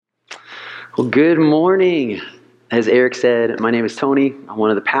Well, good morning. As Eric said, my name is Tony. I'm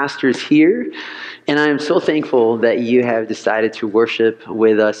one of the pastors here, and I am so thankful that you have decided to worship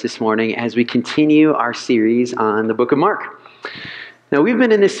with us this morning as we continue our series on the book of Mark. Now, we've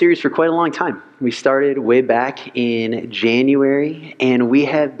been in this series for quite a long time. We started way back in January, and we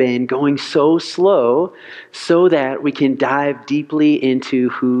have been going so slow so that we can dive deeply into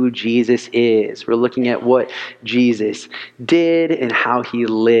who Jesus is. We're looking at what Jesus did and how he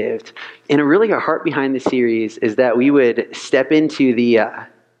lived. And really our heart behind the series is that we would step into the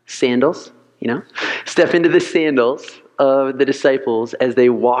sandals of the disciples as they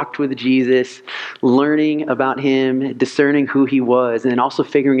walked with Jesus, learning about him, discerning who he was, and then also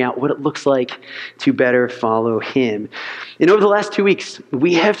figuring out what it looks like to better follow him. And over the last 2 weeks,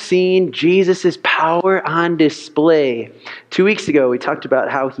 we have seen Jesus' power on display. 2 weeks ago, we talked about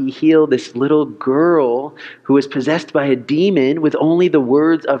how he healed this little girl who was possessed by a demon with only the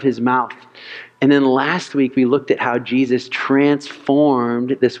words of his mouth. And then last week, we looked at how Jesus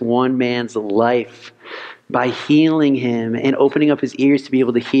transformed this one man's life by healing him and opening up his ears to be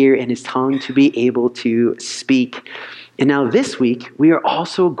able to hear and his tongue to be able to speak. And now this week, we are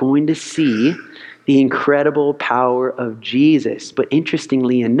also going to see the incredible power of Jesus. But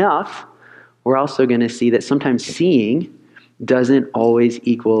interestingly enough, we're also going to see that sometimes seeing doesn't always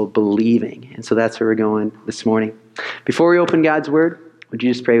equal believing. And so that's where we're going this morning. Before we open God's word, would you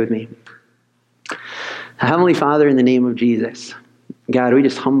just pray with me? Heavenly Father, in the name of Jesus, God, we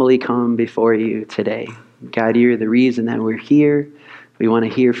just humbly come before you today. God, you're the reason that we're here. We want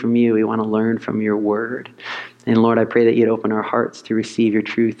to hear from you. We want to learn from your word. And Lord, I pray that you'd open our hearts to receive your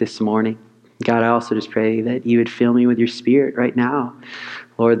truth this morning. God, I also just pray that you would fill me with your spirit right now.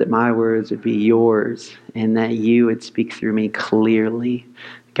 Lord, that my words would be yours and that you would speak through me clearly.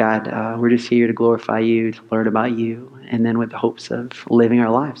 God, we're just here to glorify you, to learn about you, and then with the hopes of living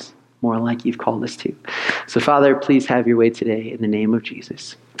our lives more like you've called us to. So Father, please have your way today in the name of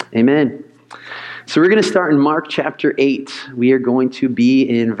Jesus. Amen. So we're going to start in Mark chapter 8. We are going to be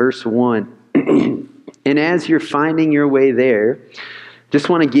in verse 1. And as you're finding your way there, just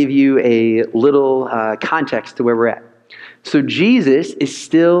want to give you a little context to where we're at. So Jesus is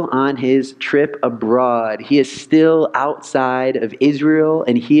still on his trip abroad. He is still outside of Israel,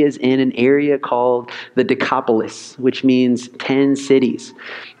 and he is in an area called the Decapolis, which means 10 cities.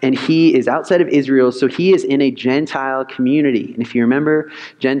 And he is outside of Israel, so he is in a Gentile community. And if you remember,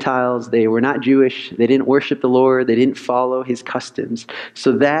 Gentiles, they were not Jewish. They didn't worship the Lord. They didn't follow his customs.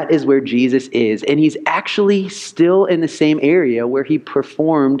 So that is where Jesus is. And he's actually still in the same area where he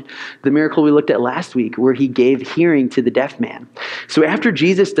performed the miracle we looked at last week, where he gave hearing to the deaf man. So after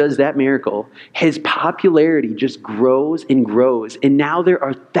Jesus does that miracle, his popularity just grows and grows. And now there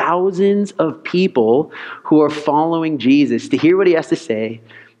are thousands of people who are following Jesus to hear what he has to say,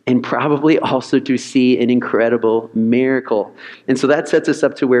 and probably also to see an incredible miracle. And so that sets us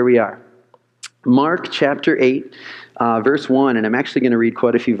up to where we are. Mark chapter 8, verse 1, and I'm actually going to read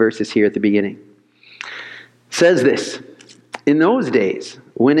quite a few verses here at the beginning. Says this: "In those days,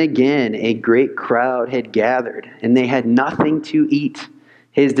 when again a great crowd had gathered, and they had nothing to eat,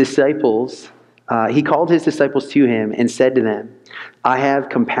 he called his disciples to him and said to them, 'I have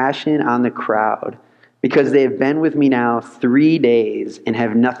compassion on the crowd, because they have been with me now 3 days and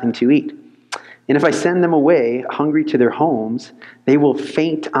have nothing to eat. And if I send them away hungry to their homes, they will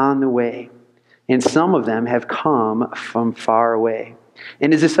faint on the way. And some of them have come from far away.'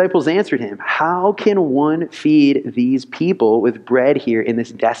 And his disciples answered him, 'How can one feed these people with bread here in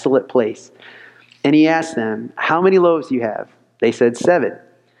this desolate place?' And he asked them, 'How many loaves do you have?' They said, 7.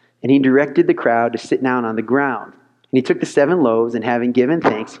 And he directed the crowd to sit down on the ground. And he took the 7 loaves, and having given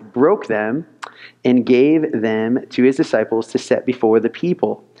thanks, he broke them and gave them to his disciples to set before the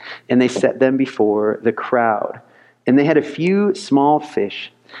people. And they set them before the crowd. And they had a few small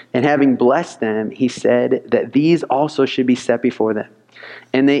fish. And having blessed them, he said that these also should be set before them.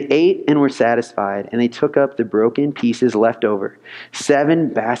 And they ate and were satisfied. And they took up the broken pieces left over, 7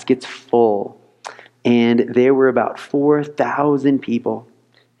 baskets full. And there were about 4,000 people.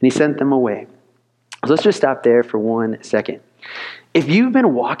 And he sent them away." So let's just stop there for 1 second. If you've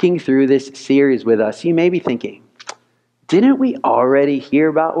been walking through this series with us, you may be thinking, didn't we already hear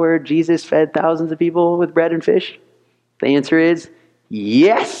about where Jesus fed thousands of people with bread and fish? The answer is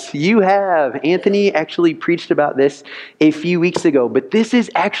yes, you have. Anthony actually preached about this a few weeks ago, but this is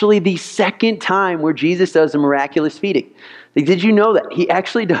actually the second time where Jesus does a miraculous feeding. Like, did you know that? He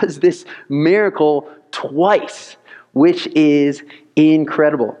actually does this miracle twice, which is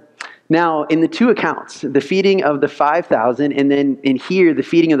incredible. Now, in the two accounts, the feeding of the 5,000 and then in here, the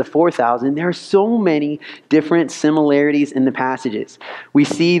feeding of the 4,000, there are so many different similarities in the passages. We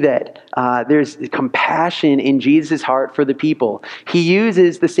see that there's compassion in Jesus' heart for the people. He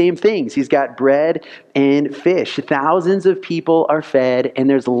uses the same things. He's got bread and fish. Thousands of people are fed, and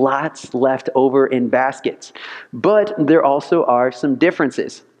there's lots left over in baskets. But there also are some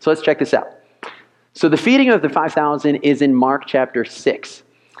differences. So let's check this out. So the feeding of the 5,000 is in Mark chapter 6.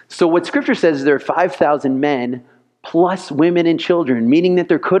 So what Scripture says is there are 5,000 men plus women and children, meaning that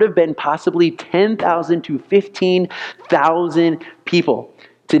there could have been possibly 10,000 to 15,000 people.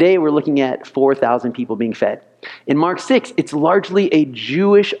 Today we're looking at 4,000 people being fed. In Mark 6, it's largely a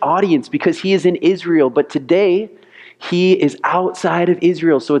Jewish audience because he is in Israel, but today he is outside of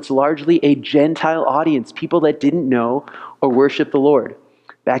Israel, so it's largely a Gentile audience, people that didn't know or worship the Lord.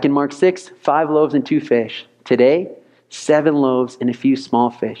 Back in Mark 6, 5 loaves and 2 fish. Today, 7 loaves and a few small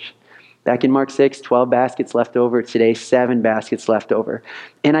fish. Back in Mark 6, 12 baskets left over. Today, 7 baskets left over.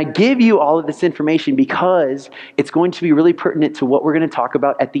 And I give you all of this information because it's going to be really pertinent to what we're going to talk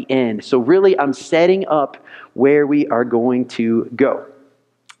about at the end. So really, I'm setting up where we are going to go.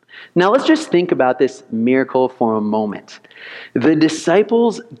 Now, let's just think about this miracle for a moment. The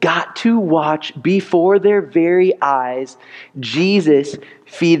disciples got to watch before their very eyes Jesus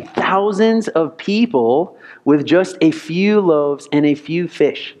feed thousands of people with just a few loaves and a few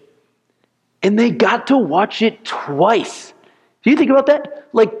fish. And they got to watch it twice. Do you think about that?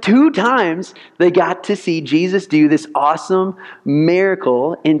 Like 2 times they got to see Jesus do this awesome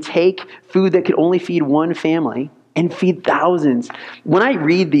miracle and take food that could only feed one family and feed thousands. When I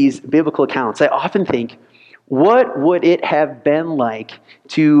read these biblical accounts, I often think, what would it have been like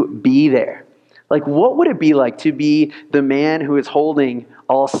to be there? Like, what would it be like to be the man who is holding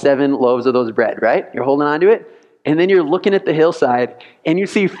all 7 loaves of those bread, right? You're holding on to it, and then you're looking at the hillside, and you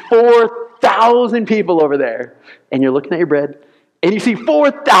see 4,000 people over there, and you're looking at your bread, and you see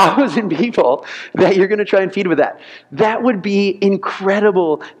 4,000 people that you're going to try and feed with that. That would be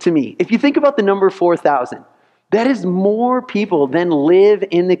incredible to me. If you think about the number 4,000, that is more people than live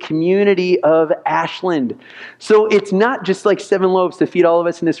in the community of Ashland. So it's not just like 7 loaves to feed all of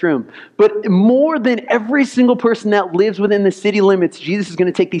us in this room, but more than every single person that lives within the city limits, Jesus is going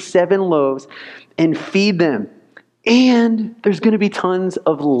to take these 7 loaves and feed them. And there's going to be tons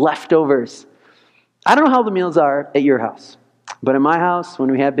of leftovers. I don't know how the meals are at your house, but in my house, when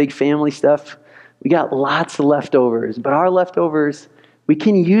we have big family stuff, we got lots of leftovers. But our leftovers, we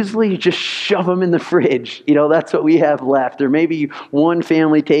can usually just shove them in the fridge. You know, that's what we have left. Or maybe one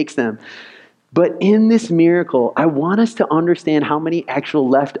family takes them. But in this miracle, I want us to understand how many actual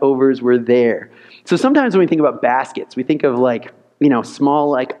leftovers were there. So sometimes when we think about baskets, we think of like, you know, small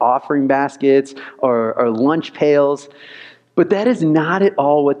like offering baskets or lunch pails. But that is not at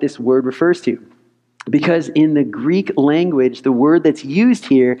all what this word refers to. Because in the Greek language, the word that's used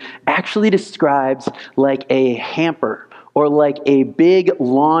here actually describes like a hamper or like a big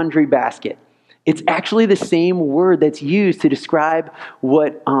laundry basket. It's actually the same word that's used to describe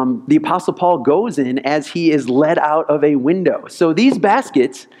what the Apostle Paul goes in as he is led out of a window. So these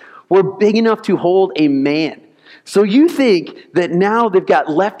baskets were big enough to hold a man. So you think that now they've got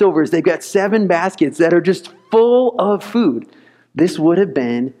leftovers, they've got 7 baskets that are just full of food. This would have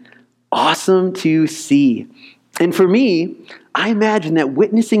been awesome to see. And for me, I imagine that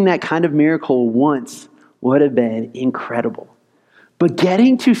witnessing that kind of miracle once would have been incredible. But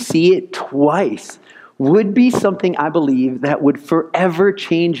getting to see it twice would be something I believe that would forever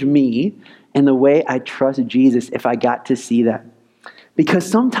change me and the way I trust Jesus if I got to see that. Because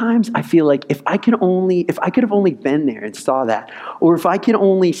sometimes I feel like if I could have only been there and saw that, or if I could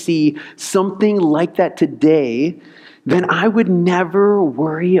only see something like that today, then I would never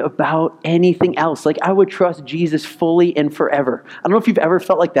worry about anything else. Like I would trust Jesus fully and forever. I don't know if you've ever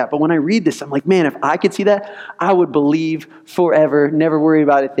felt like that, but when I read this, I'm like, man, if I could see that, I would believe forever, never worry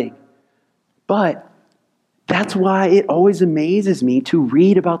about a thing. But that's why it always amazes me to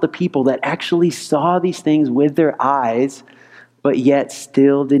read about the people that actually saw these things with their eyes, but yet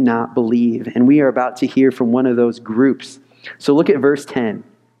still did not believe. And we are about to hear from one of those groups. So look at verse 10.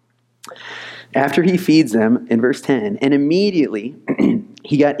 After he feeds them, in verse 10, and immediately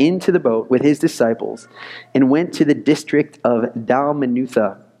he got into the boat with his disciples and went to the district of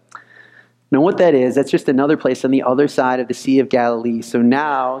Dalmanutha. Now what that is, that's just another place on the other side of the Sea of Galilee. So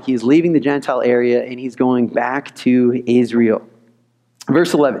now he's leaving the Gentile area and he's going back to Israel.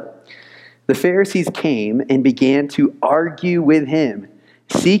 Verse 11, the Pharisees came and began to argue with him,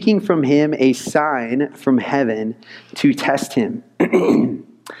 seeking from him a sign from heaven to test him.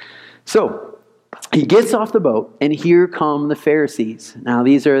 So, he gets off the boat, and here come the Pharisees. Now,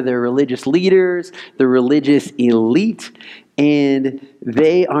 these are the religious leaders, the religious elite, and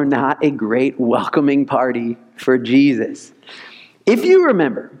they are not a great welcoming party for Jesus. If you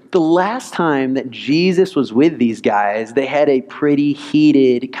remember, the last time that Jesus was with these guys, they had a pretty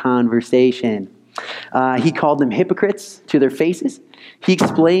heated conversation. He called them hypocrites to their faces. He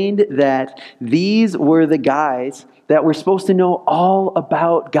explained that these were the guys that were supposed to know all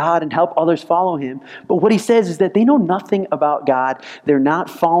about God and help others follow him. But what he says is that they know nothing about God. They're not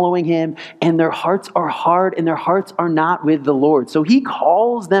following him, and their hearts are hard, and their hearts are not with the Lord. So he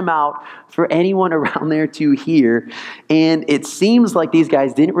calls them out for anyone around there to hear. And it seems like these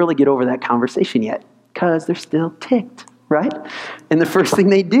guys didn't really get over that conversation yet because they're still ticked, right? And the first thing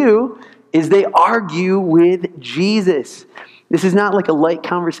they do is they argue with Jesus. This is not like a light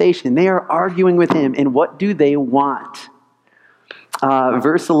conversation. They are arguing with him. And what do they want?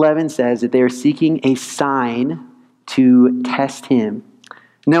 Verse 11 says that they are seeking a sign to test him.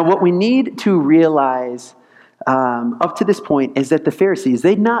 Now, what we need to realize up to this point is that the Pharisees,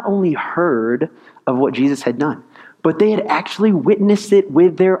 they'd not only heard of what Jesus had done, but they had actually witnessed it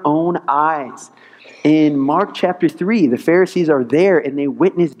with their own eyes. In Mark chapter 3, the Pharisees are there and they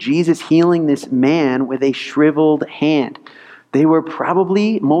witness Jesus healing this man with a shriveled hand. They were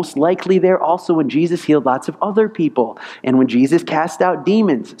probably most likely there also when Jesus healed lots of other people and when Jesus cast out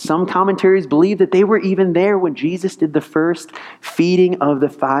demons. Some commentaries believe that they were even there when Jesus did the first feeding of the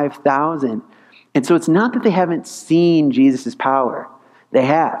 5,000. And so it's not that they haven't seen Jesus' power. They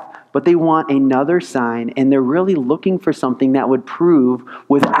have. But they want another sign, and they're really looking for something that would prove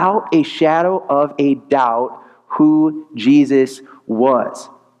without a shadow of a doubt who Jesus was.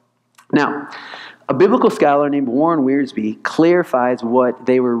 Now, a biblical scholar named Warren Wiersbe clarifies what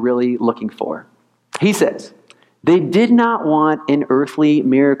they were really looking for. He says, they did not want an earthly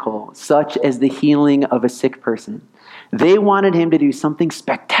miracle, such as the healing of a sick person. They wanted him to do something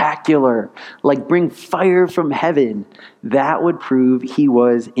spectacular, like bring fire from heaven. That would prove he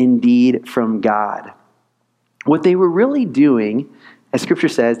was indeed from God. What they were really doing, as Scripture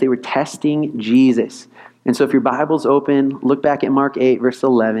says, they were testing Jesus. And so if your Bible's open, look back at Mark 8, verse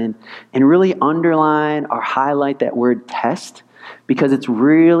 11, and really underline or highlight that word test, because it's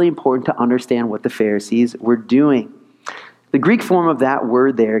really important to understand what the Pharisees were doing. The Greek form of that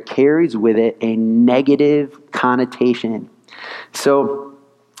word there carries with it a negative connotation. So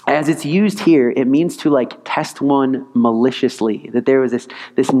as it's used here, it means to like test one maliciously, that there was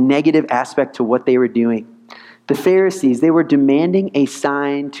this negative aspect to what they were doing. The Pharisees, they were demanding a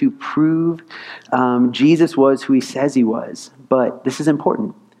sign to prove Jesus was who he says he was. But this is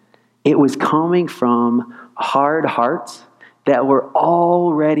important. It was coming from hard hearts that were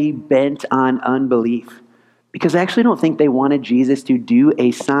already bent on unbelief. Because I actually don't think they wanted Jesus to do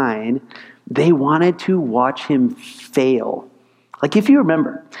a sign. They wanted to watch him fail. Like if you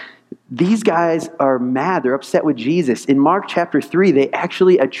remember, these guys are mad. They're upset with Jesus. In Mark chapter 3, they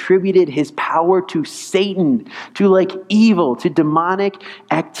actually attributed his power to Satan, to like evil, to demonic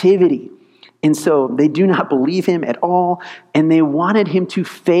activity. And so they do not believe him at all. And they wanted him to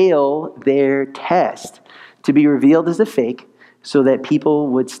fail their test, to be revealed as a fake so that people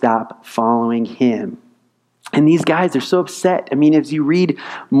would stop following him. And these guys are so upset. I mean, as you read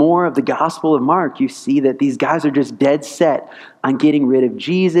more of the Gospel of Mark, you see that these guys are just dead set on getting rid of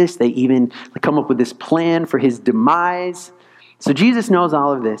Jesus. They even come up with this plan for his demise. So Jesus knows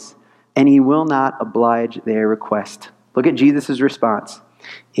all of this, and he will not oblige their request. Look at Jesus' response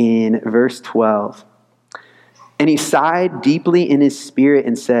in verse 12. And he sighed deeply in his spirit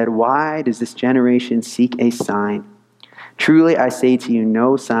and said, "Why does this generation seek a sign? Truly, I say to you,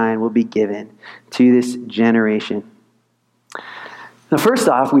 no sign will be given to this generation." Now, first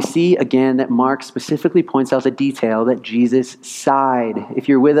off, we see again that Mark specifically points out the detail that Jesus sighed. If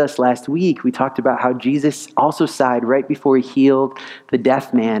you're with us last week, we talked about how Jesus also sighed right before he healed the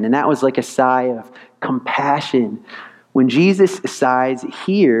deaf man. And that was like a sigh of compassion. When Jesus sighs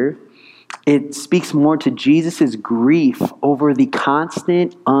here, it speaks more to Jesus' grief over the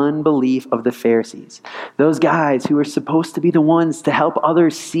constant unbelief of the Pharisees. Those guys who are supposed to be the ones to help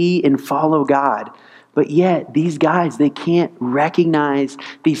others see and follow God. But yet, these guys, they can't recognize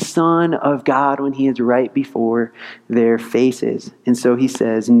the Son of God when he is right before their faces. And so he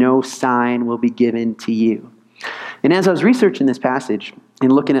says, no sign will be given to you. And as I was researching this passage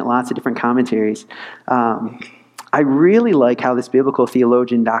and looking at lots of different commentaries, I really like how this biblical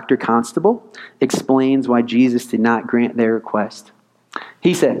theologian, Dr. Constable, explains why Jesus did not grant their request.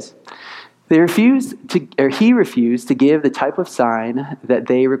 He says, he refused to give the type of sign that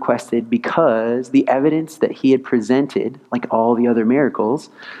they requested because the evidence that he had presented, like all the other miracles,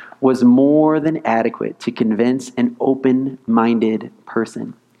 was more than adequate to convince an open-minded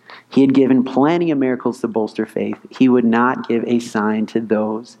person. He had given plenty of miracles to bolster faith. He would not give a sign to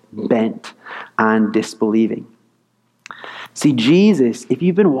those bent on disbelieving. See, Jesus, if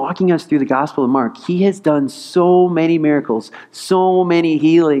you've been walking us through the Gospel of Mark, he has done so many miracles, so many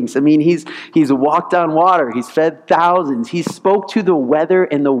healings. I mean, he's walked on water. He's fed thousands. He spoke to the weather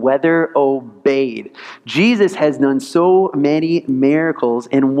and the weather obeyed. Jesus has done so many miracles.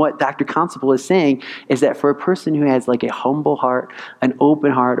 And what Dr. Constable is saying is that for a person who has like a humble heart, an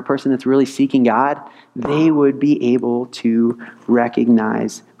open heart, a person that's really seeking God, they would be able to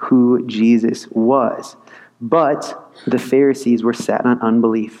recognize who Jesus was. But the Pharisees were set on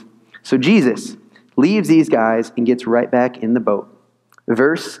unbelief. So Jesus leaves these guys and gets right back in the boat.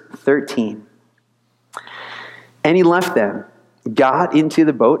 Verse 13. And he left them, got into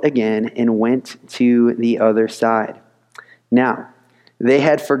the boat again, and went to the other side. Now, they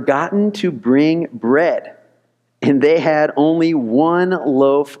had forgotten to bring bread, and they had only one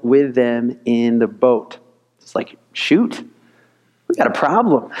loaf with them in the boat. It's like, shoot. We got a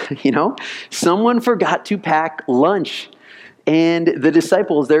problem, Someone forgot to pack lunch. And the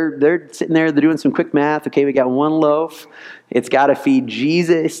disciples, they're sitting there, they're doing some quick math. Okay, we got one loaf. It's got to feed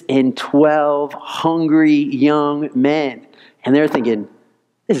Jesus and 12 hungry young men. And they're thinking,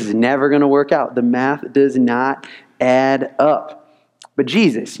 this is never going to work out. The math does not add up. But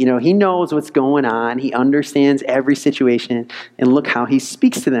Jesus, he knows what's going on. He understands every situation. And look how he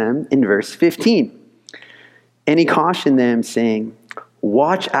speaks to them in verse 15. And he cautioned them, saying,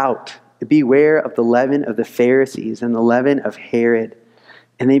 watch out, beware of the leaven of the Pharisees and the leaven of Herod.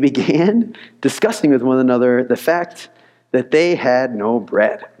 And they began discussing with one another the fact that they had no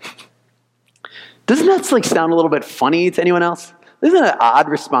bread. Doesn't that sound a little bit funny to anyone else? Isn't that an odd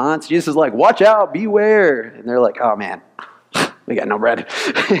response? Jesus is like, watch out, beware. And they're like, oh man, we got no bread.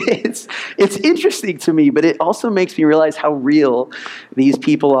 It's interesting to me, but it also makes me realize how real these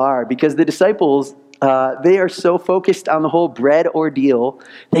people are, because the disciples, they are so focused on the whole bread ordeal,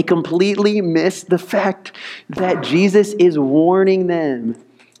 they completely miss the fact that Jesus is warning them.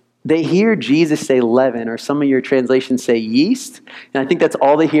 They hear Jesus say leaven, or some of your translations say yeast, and I think that's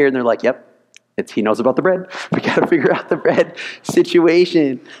all they hear, and they're like, yep, he knows about the bread. We got to figure out the bread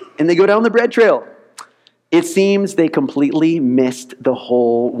situation. And they go down the bread trail. It seems they completely missed the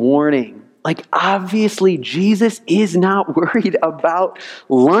whole warning. Obviously, Jesus is not worried about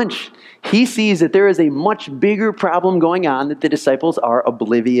lunch. He sees that there is a much bigger problem going on that the disciples are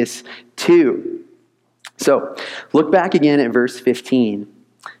oblivious to. So, look back again at verse 15.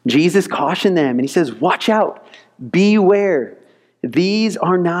 Jesus cautioned them, and he says, watch out, beware. These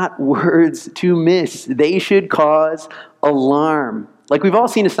are not words to miss. They should cause alarm. We've all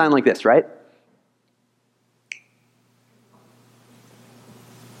seen a sign like this, right?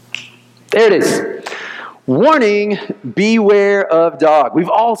 There it is. Warning, beware of dog. We've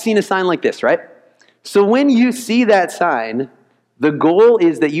all seen a sign like this, right? So when you see that sign, the goal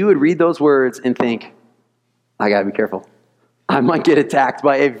is that you would read those words and think, I gotta be careful. I might get attacked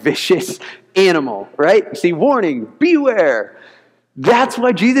by a vicious animal, right? You see, warning, beware. That's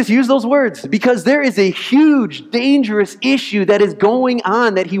why Jesus used those words, because there is a huge, dangerous issue that is going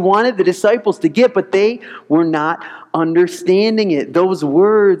on that he wanted the disciples to get, but they were not understanding it. Those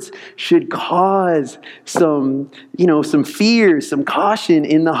words should cause some fear, some caution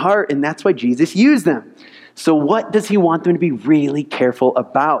in the heart, and that's why Jesus used them. So what does he want them to be really careful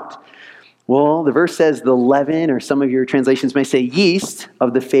about? Well, the verse says the leaven, or some of your translations may say yeast,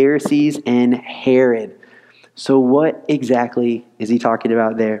 of the Pharisees and Herod. So what exactly is he talking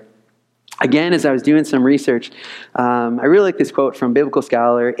about there? Again, as I was doing some research, I really like this quote from biblical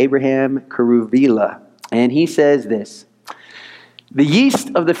scholar Abraham Kuruvilla. And he says this: the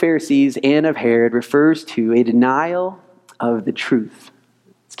yeast of the Pharisees and of Herod refers to a denial of the truth.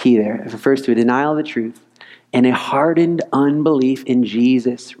 It's key there. It refers to a denial of the truth and a hardened unbelief in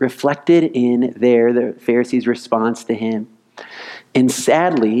Jesus, reflected in the Pharisees' response to him. And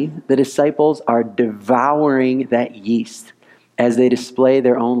sadly, the disciples are devouring that yeast as they display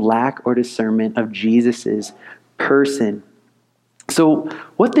their own lack or discernment of Jesus' person. So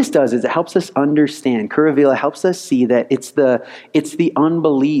what this does is it helps us understand. Kuruvilla helps us see that it's the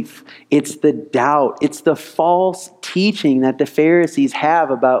unbelief, it's the doubt, it's the false teaching that the Pharisees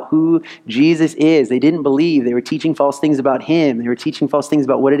have about who Jesus is. They didn't believe. They were teaching false things about him. They were teaching false things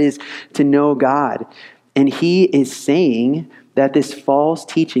about what it is to know God. And he is saying that this false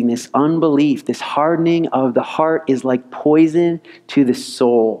teaching, this unbelief, this hardening of the heart is like poison to the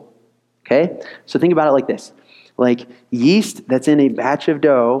soul. Okay? So think about it like this. Like yeast that's in a batch of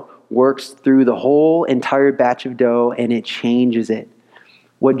dough works through the whole entire batch of dough and it changes it.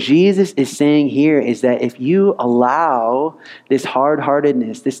 What Jesus is saying here is that if you allow this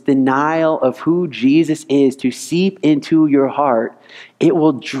hard-heartedness, this denial of who Jesus is to seep into your heart, it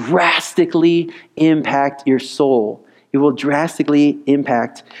will drastically impact your soul. It will drastically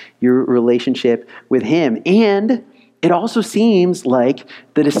impact your relationship with him. And it also seems like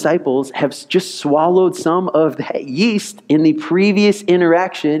the disciples have just swallowed some of that yeast in the previous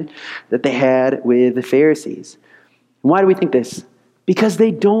interaction that they had with the Pharisees. Why do we think this? Because they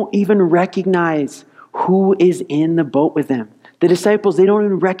don't even recognize who is in the boat with them. The disciples, they don't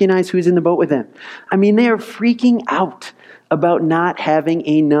even recognize who's in the boat with them. I mean, they are freaking out about not having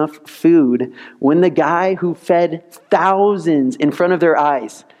enough food when the guy who fed thousands in front of their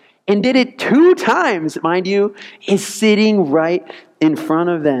eyes and did it 2 times, mind you, is sitting right in front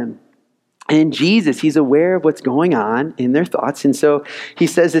of them. And Jesus, he's aware of what's going on in their thoughts. And so he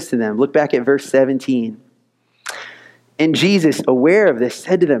says this to them. Look back at verse 17. And Jesus, aware of this,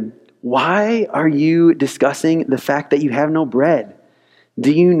 said to them, "Why are you discussing the fact that you have no bread?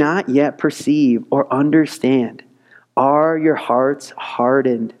 Do you not yet perceive or understand? Are your hearts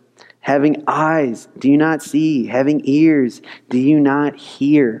hardened? Having eyes, do you not see? Having ears, do you not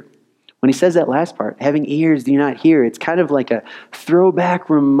hear?" When he says that last part, having ears, do you not hear? It's kind of like a throwback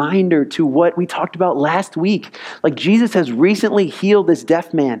reminder to what we talked about last week. Like Jesus has recently healed this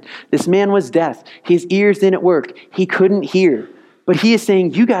deaf man. This man was deaf. His ears didn't work. He couldn't hear. But he is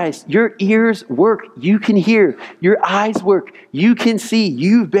saying, you guys, your ears work. You can hear. Your eyes work. You can see.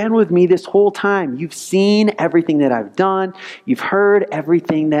 You've been with me this whole time. You've seen everything that I've done. You've heard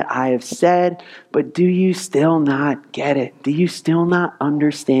everything that I have said. But do you still not get it? Do you still not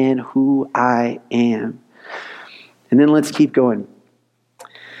understand who I am? And then let's keep going.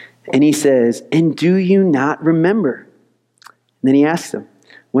 And he says, and do you not remember? And then he asks them,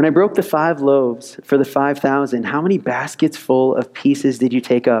 when I broke the 5 loaves for the 5,000, how many baskets full of pieces did you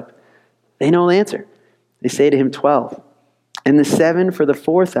take up? They know the answer. They say to him, 12. And the 7 for the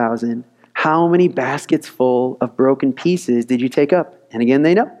 4,000, how many baskets full of broken pieces did you take up? And again,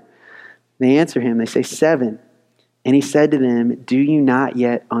 they know. They answer him, they say, 7. And he said to them, do you not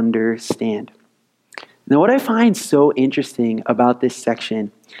yet understand? Now, what I find so interesting about this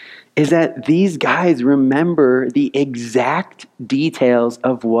section is that these guys remember the exact details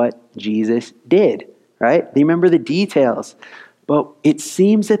of what Jesus did, right? They remember the details, but it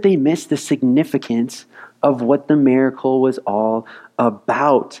seems that they miss the significance of what the miracle was all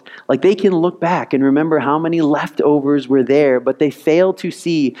about. Like they can look back and remember how many leftovers were there, but they fail to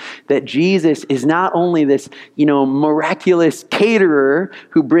see that Jesus is not only this, miraculous caterer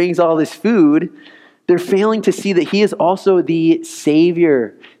who brings all this food. They're failing to see that he is also the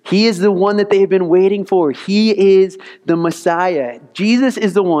Savior. He is the one that they have been waiting for. He is the Messiah. Jesus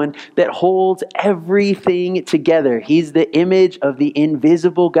is the one that holds everything together. He's the image of the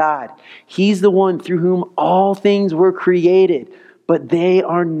invisible God. He's the one through whom all things were created, but they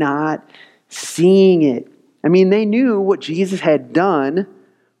are not seeing it. I mean, they knew what Jesus had done,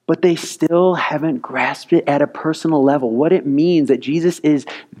 but they still haven't grasped it at a personal level. What it means that Jesus is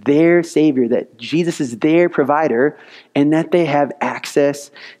their Savior, that Jesus is their provider, and that they have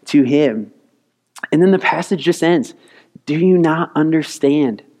access to him. And then the passage just ends. Do you not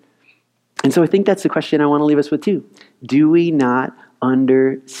understand? And so I think that's the question I want to leave us with too. Do we not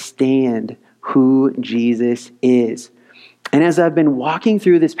understand who Jesus is? And as I've been walking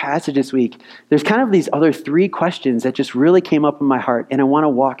through this passage this week, there's kind of these other 3 questions that just really came up in my heart, and I want to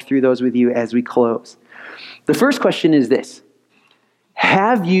walk through those with you as we close. The first question is this: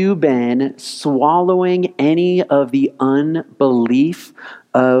 have you been swallowing any of the unbelief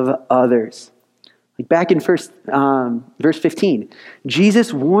of others? Like back in verse 15,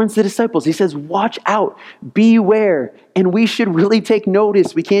 Jesus warns the disciples. He says, watch out, beware. And we should really take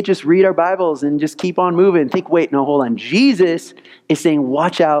notice. We can't just read our Bibles and just keep on moving and think, wait, no, hold on. Jesus is saying,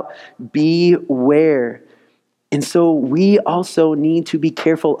 watch out, beware. And so we also need to be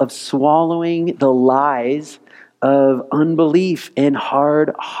careful of swallowing the lies of unbelief and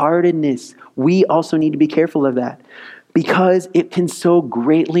hard-heartedness. We also need to be careful of that, because it can so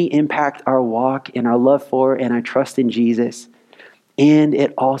greatly impact our walk and our love for and our trust in Jesus. And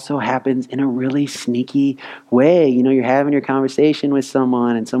it also happens in a really sneaky way. You're having your conversation with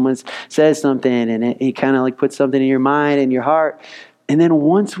someone and someone says something and it kind of like puts something in your mind and your heart. And then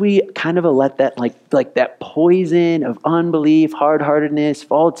once we kind of let that like that poison of unbelief, hard-heartedness,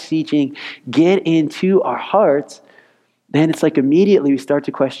 false teaching get into our hearts, then it's like immediately we start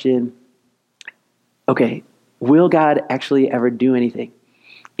to question, okay, will God actually ever do anything?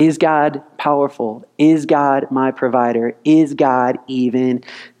 Is God powerful? Is God my provider? Is God even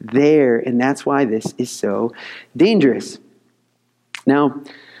there? And that's why this is so dangerous. Now,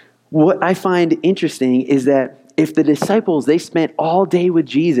 what I find interesting is that if the disciples, they spent all day with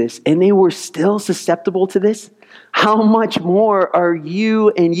Jesus and they were still susceptible to this, how much more are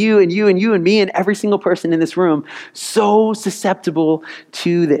you and you and you and you and me and every single person in this room so susceptible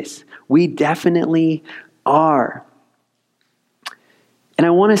to this? We definitely are. And I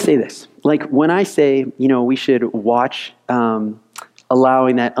want to say this, like when I say, we should watch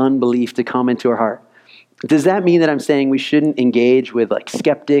allowing that unbelief to come into our heart, does that mean that I'm saying we shouldn't engage with like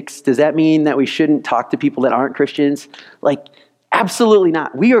skeptics? Does that mean that we shouldn't talk to people that aren't Christians? Like, absolutely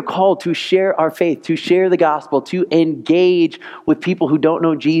not. We are called to share our faith, to share the gospel, to engage with people who don't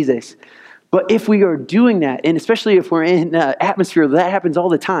know Jesus. But if we are doing that, and especially if we're in an atmosphere that happens all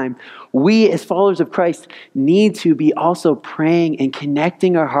the time, we as followers of Christ need to be also praying and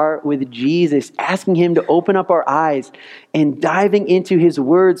connecting our heart with Jesus, asking him to open up our eyes and diving into his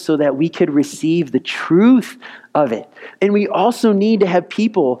word so that we could receive the truth of it. And we also need to have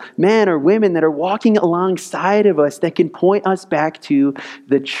people, men or women, that are walking alongside of us that can point us back to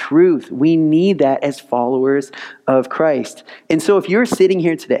the truth. We need that as followers of Christ. And so if you're sitting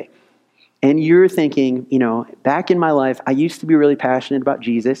here today, and you're thinking, back in my life, I used to be really passionate about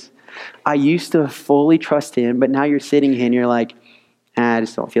Jesus. I used to fully trust him, but now you're sitting here and you're like, I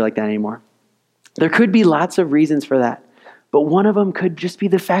just don't feel like that anymore. There could be lots of reasons for that. But one of them could just be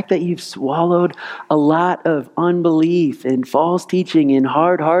the fact that you've swallowed a lot of unbelief and false teaching and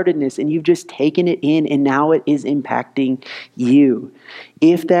hard-heartedness, and you've just taken it in, and now it is impacting you.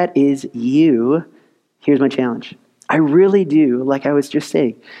 If that is you, here's my challenge. I really do, like I was just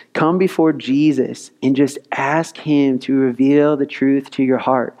saying, come before Jesus and just ask him to reveal the truth to your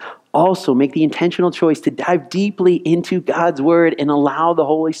heart. Also, make the intentional choice to dive deeply into God's word and allow the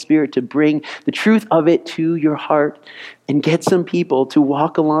Holy Spirit to bring the truth of it to your heart, and get some people to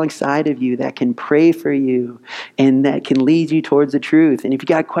walk alongside of you that can pray for you and that can lead you towards the truth. And if you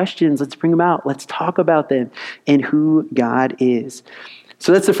got questions, let's bring them out. Let's talk about them and who God is.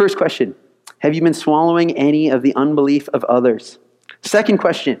 So that's the first question. Have you been swallowing any of the unbelief of others? Second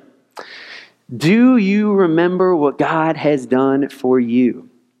question, do you remember what God has done for you?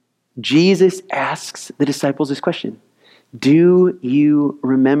 Jesus asks the disciples this question. Do you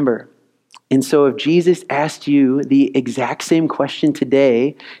remember? And so if Jesus asked you the exact same question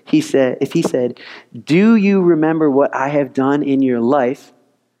today, if he said, do you remember what I have done in your life?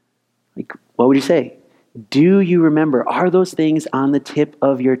 Like, what would you say? Do you remember? Are those things on the tip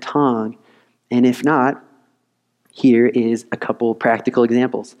of your tongue? And if not, here is a couple practical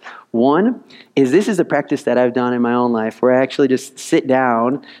examples. One is this is a practice that I've done in my own life where I actually just sit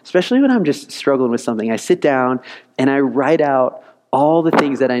down, especially when I'm just struggling with something. I sit down and I write out all the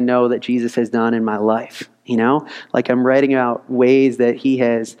things that I know that Jesus has done in my life. Like I'm writing out ways that he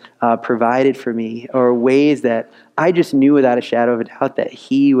has provided for me, or ways that I just knew without a shadow of a doubt that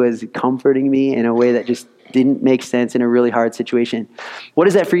he was comforting me in a way that just didn't make sense in a really hard situation. What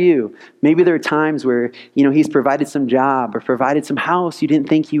is that for you? Maybe there are times where, he's provided some job or provided some house you didn't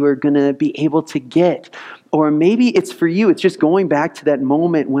think you were going to be able to get. Or maybe it's for you, it's just going back to that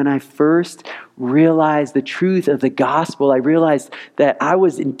moment when I first realized the truth of the gospel. I realized that I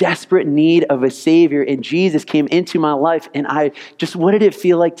was in desperate need of a Savior, and Jesus came into my life, and what did it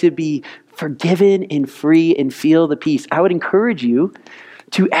feel like to be forgiven and free and feel the peace? I would encourage you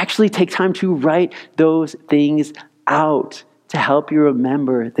to actually take time to write those things out to help you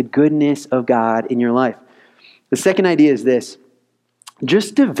remember the goodness of God in your life. The second idea is this.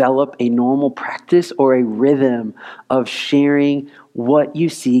 Just develop a normal practice or a rhythm of sharing what you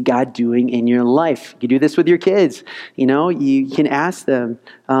see God doing in your life. You do this with your kids. You can ask them,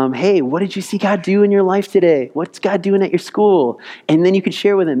 hey, what did you see God do in your life today? What's God doing at your school? And then you can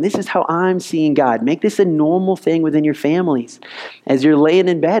share with them, this is how I'm seeing God. Make this a normal thing within your families. As you're laying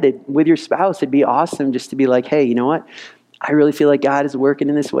in bed with your spouse, it'd be awesome just to be like, hey, you know what? I really feel like God is working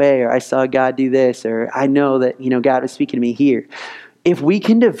in this way, or I saw God do this, or I know that, God was speaking to me here. If we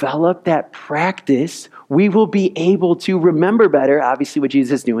can develop that practice, we will be able to remember better, obviously, what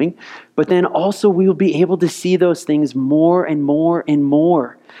Jesus is doing, but then also we will be able to see those things more and more and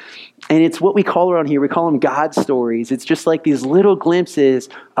more. And it's what we call around here, we call them God stories. It's just like these little glimpses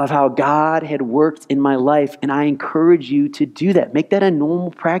of how God had worked in my life, and I encourage you to do that. Make that a normal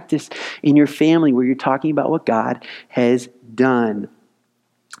practice in your family where you're talking about what God has done.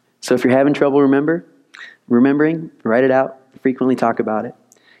 So if you're having trouble remembering, write it out. Frequently talk about it.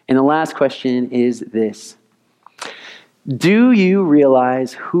 And the last question is this. Do you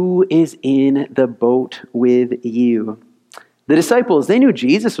realize who is in the boat with you? The disciples, they knew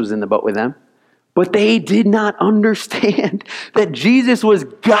Jesus was in the boat with them, But they did not understand that Jesus was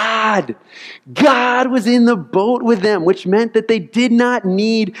God. God was in the boat with them, which meant that they did not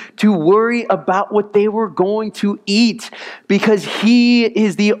need to worry about what they were going to eat because he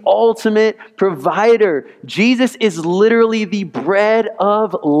is the ultimate provider. Jesus is literally the bread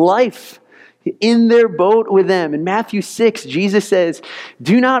of life. In their boat with them. In Matthew 6, Jesus says,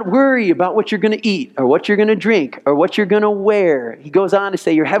 do not worry about what you're going to eat or what you're going to drink or what you're going to wear. He goes on to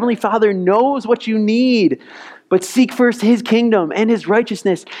say, your heavenly Father knows what you need, but seek first his kingdom and his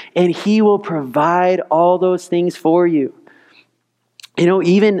righteousness, and he will provide all those things for you. You know,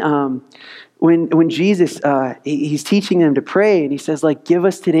 even when Jesus, he's teaching them to pray, and he says, like, give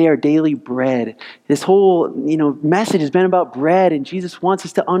us today our daily bread. This whole, message has been about bread, and Jesus wants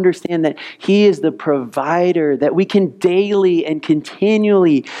us to understand that he is the provider, that we can daily and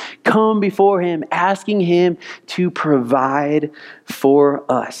continually come before him, asking him to provide for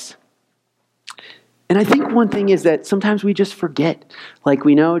us. And I think one thing is that sometimes we just forget, like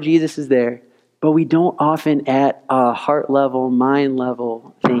we know Jesus is there, but we don't often at a heart level, mind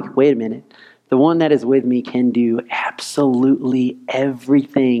level, think, wait a minute, the one that is with me can do absolutely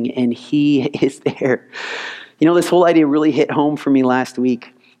everything, and he is there. This whole idea really hit home for me last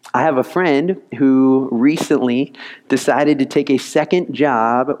week. I have a friend who recently decided to take a second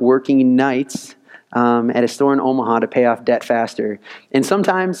job working nights at a store in Omaha to pay off debt faster. And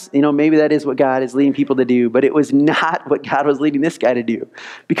sometimes, maybe that is what God is leading people to do, but it was not what God was leading this guy to do.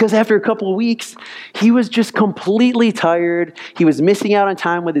 Because after a couple of weeks, he was just completely tired. He was missing out on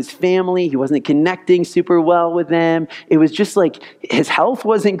time with his family. He wasn't connecting super well with them. It was just like his health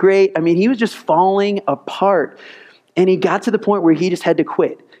wasn't great. He was just falling apart. And he got to the point where he just had to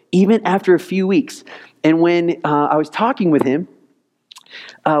quit, even after a few weeks. And when I was talking with him,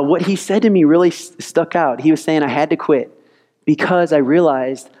 what he said to me really stuck out. He was saying, I had to quit because I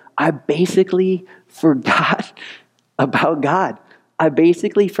realized I basically forgot about God. I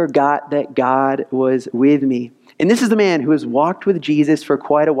basically forgot that God was with me. And this is the man who has walked with Jesus for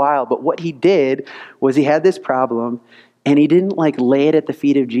quite a while. But what he did was he had this problem, and he didn't lay it at the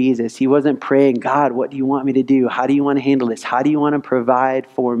feet of Jesus. He wasn't praying, God, what do you want me to do? How do you want to handle this? How do you want to provide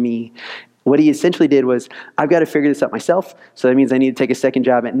for me? What he essentially did was, I've got to figure this out myself. So that means I need to take a second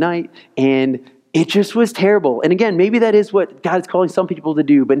job at night. And it just was terrible. And again, maybe that is what God is calling some people to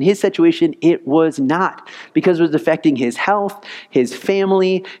do. But in his situation, it was not. Because it was affecting his health, his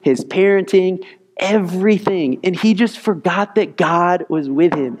family, his parenting, everything. And he just forgot that God was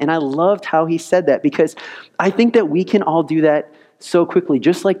with him. And I loved how he said that, because I think that we can all do that so quickly,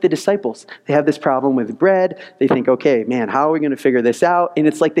 just like the disciples. They have this problem with bread. They think, okay, man, how are we going to figure this out? And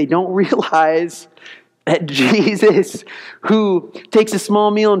it's like they don't realize that Jesus, who takes a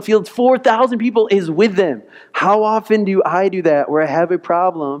small meal and feeds 4,000 people, is with them. How often do I do that, where I have a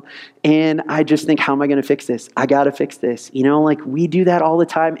problem and I just think, how am I going to fix this? I got to fix this. We do that all the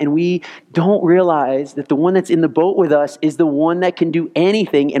time, and we don't realize that the one that's in the boat with us is the one that can do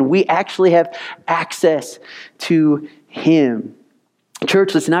anything, and we actually have access to him.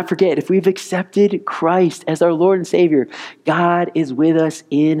 Church, let's not forget, if we've accepted Christ as our Lord and Savior, God is with us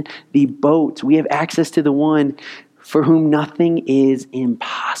in the boat. We have access to the one for whom nothing is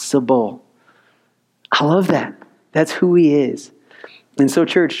impossible. I love that. That's who he is. And so,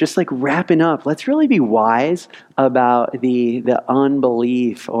 church, just wrapping up, let's really be wise about the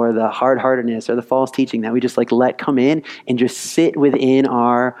unbelief or the hard-heartedness or the false teaching that we just let come in and just sit within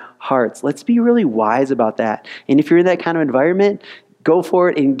our hearts. Let's be really wise about that. And if you're in that kind of environment, go for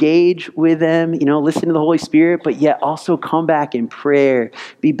it, engage with them, listen to the Holy Spirit, but yet also come back in prayer.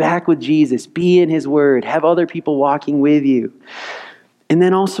 Be back with Jesus. Be in his word. Have other people walking with you. And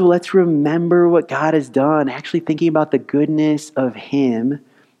then also let's remember what God has done, actually thinking about the goodness of him,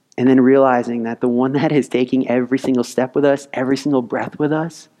 and then realizing that the one that is taking every single step with us, every single breath with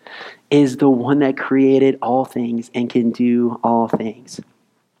us, is the one that created all things and can do all things.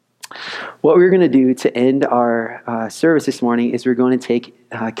 What we're going to do to end our service this morning is we're going to take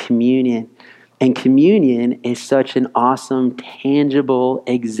communion. And communion is such an awesome, tangible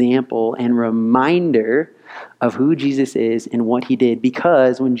example and reminder of who Jesus is and what he did.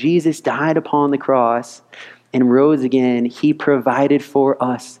 Because when Jesus died upon the cross and rose again, he provided for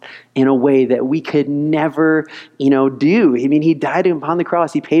us in a way that we could never, do. He died upon the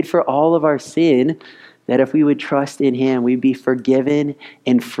cross. He paid for all of our sin, that if we would trust in him, we'd be forgiven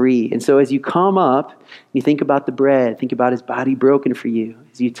and free. And so as you come up, you think about the bread, think about his body broken for you.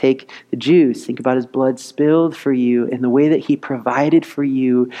 As you take the juice, think about his blood spilled for you and the way that he provided for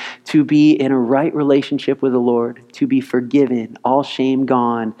you to be in a right relationship with the Lord, to be forgiven, all shame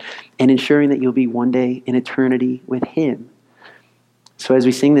gone, and ensuring that you'll be one day in eternity with him. So as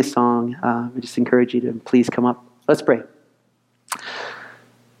we sing this song, I just encourage you to please come up. Let's pray.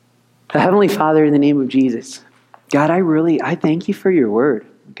 Heavenly Father, in the name of Jesus, God, I thank you for your word.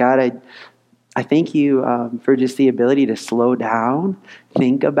 God, I thank you for just the ability to slow down,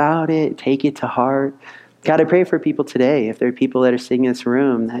 think about it, take it to heart. God, I pray for people today, if there are people that are sitting in this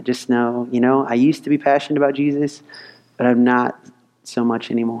room that just know, I used to be passionate about Jesus, but I'm not so much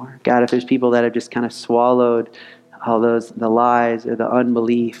anymore. God, if there's people that have just kind of swallowed all the lies or the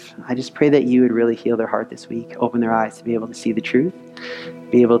unbelief, I just pray that you would really heal their heart this week, open their eyes to be able to see the truth,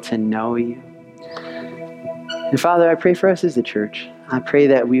 be able to know you. And Father, I pray for us as the church. I pray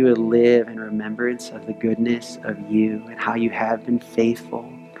that we would live in remembrance of the goodness of you and how you have been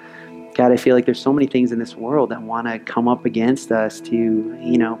faithful. God, I feel like there's so many things in this world that want to come up against us to,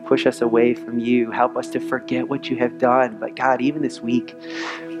 push us away from you, help us to forget what you have done. But God, even this week,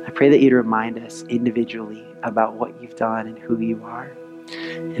 I pray that you'd remind us individually about what you've done and who you are.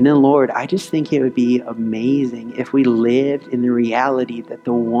 And then, Lord, I just think it would be amazing if we lived in the reality that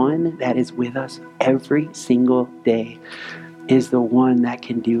the one that is with us every single day is the one that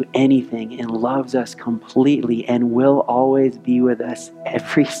can do anything and loves us completely and will always be with us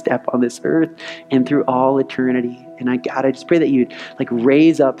every step on this earth and through all eternity. And I just pray that you'd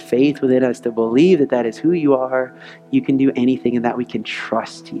raise up faith within us to believe that that is who you are. You can do anything and that we can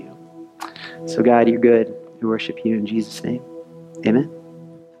trust you. So God, you're good. We worship you in Jesus' name. Amen.